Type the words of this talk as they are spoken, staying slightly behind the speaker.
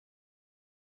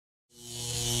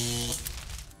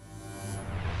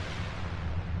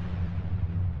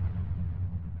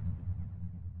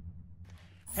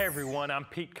Hey everyone, I'm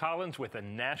Pete Collins with the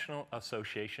National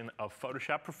Association of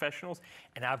Photoshop Professionals,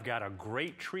 and I've got a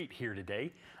great treat here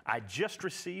today. I just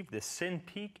received the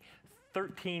Cintiq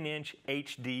 13-inch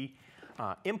HD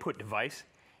input device,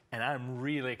 and I'm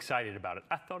really excited about it.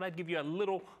 I thought I'd give you a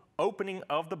little opening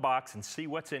of the box and see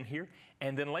what's in here,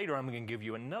 and then later I'm going to give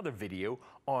you another video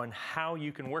on how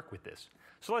you can work with this.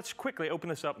 So let's quickly open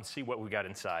this up and see what we got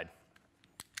inside.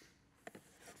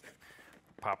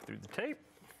 Pop through the tape.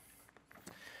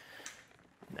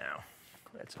 Now,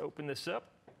 let's open this up.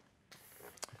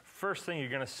 First thing you're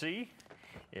going to see,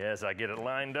 as I get it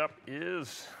lined up,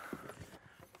 is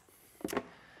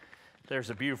there's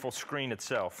a beautiful screen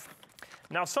itself.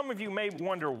 Now, some of you may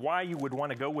wonder why you would want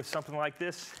to go with something like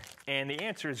this, and the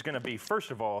answer is going to be,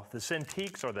 first of all, the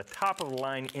Cintiqs are the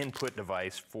top-of-the-line input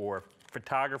device for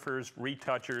photographers,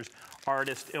 retouchers,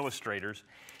 artists, illustrators,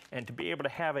 and to be able to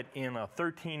have it in a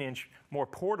 13-inch, more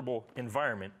portable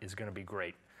environment is going to be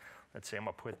great. Let's see, I'm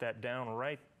going to put that down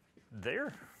right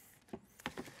there.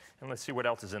 And let's see what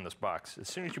else is in this box. As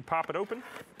soon as you pop it open,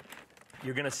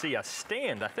 you're going to see a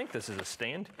stand. I think this is a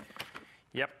stand.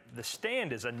 Yep, the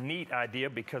stand is a neat idea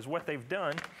because what they've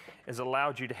done is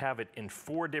allowed you to have it in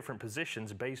 4 different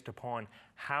positions based upon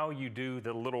how you do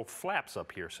the little flaps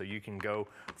up here. So you can go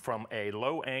from a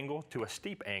low angle to a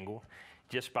steep angle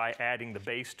just by adding the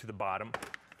base to the bottom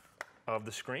of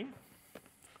the screen.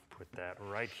 Put that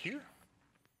right here.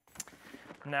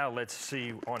 Now let's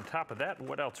see on top of that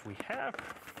what else we have.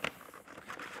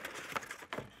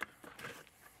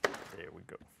 There we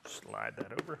go. Slide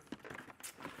that over.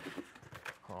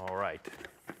 All right.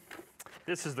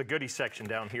 This is the goodie section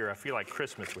down here. I feel like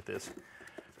Christmas with this.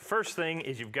 First thing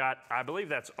is you've got, I believe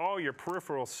that's all your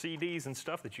peripheral CDs and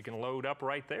stuff that you can load up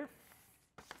right there.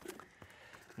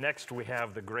 Next we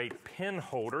have the great pen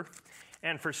holder.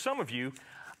 And for some of you,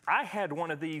 I had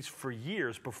one of these for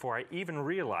years before I even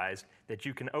realized that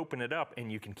you can open it up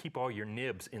and you can keep all your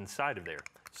nibs inside of there.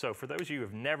 So for those of you who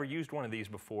have never used one of these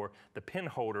before, the pen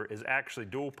holder is actually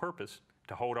dual purpose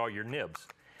to hold all your nibs.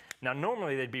 Now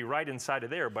normally they'd be right inside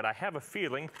of there, but I have a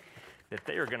feeling that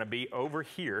they are going to be over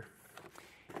here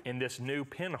in this new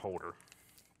pen holder.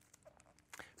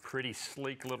 Pretty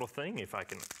sleek little thing if I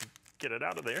can get it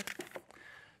out of there.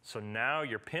 So now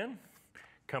your pen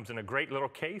comes in a great little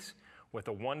case with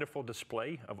a wonderful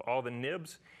display of all the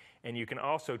nibs, and you can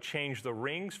also change the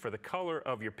rings for the color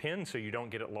of your pen so you don't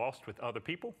get it lost with other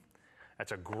people.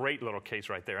 That's a great little case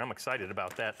right there. I'm excited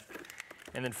about that.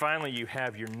 And then finally you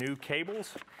have your new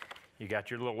cables. You got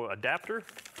your little adapter,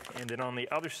 and then on the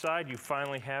other side you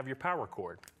finally have your power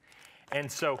cord.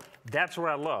 And so that's what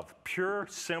I love. Pure,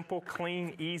 simple,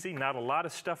 clean, easy, not a lot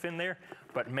of stuff in there,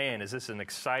 but man, is this an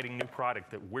exciting new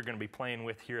product that we're going to be playing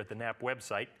with here at the NAP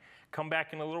website. Come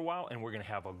back in a little while and we're going to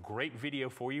have a great video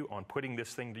for you on putting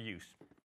this thing to use.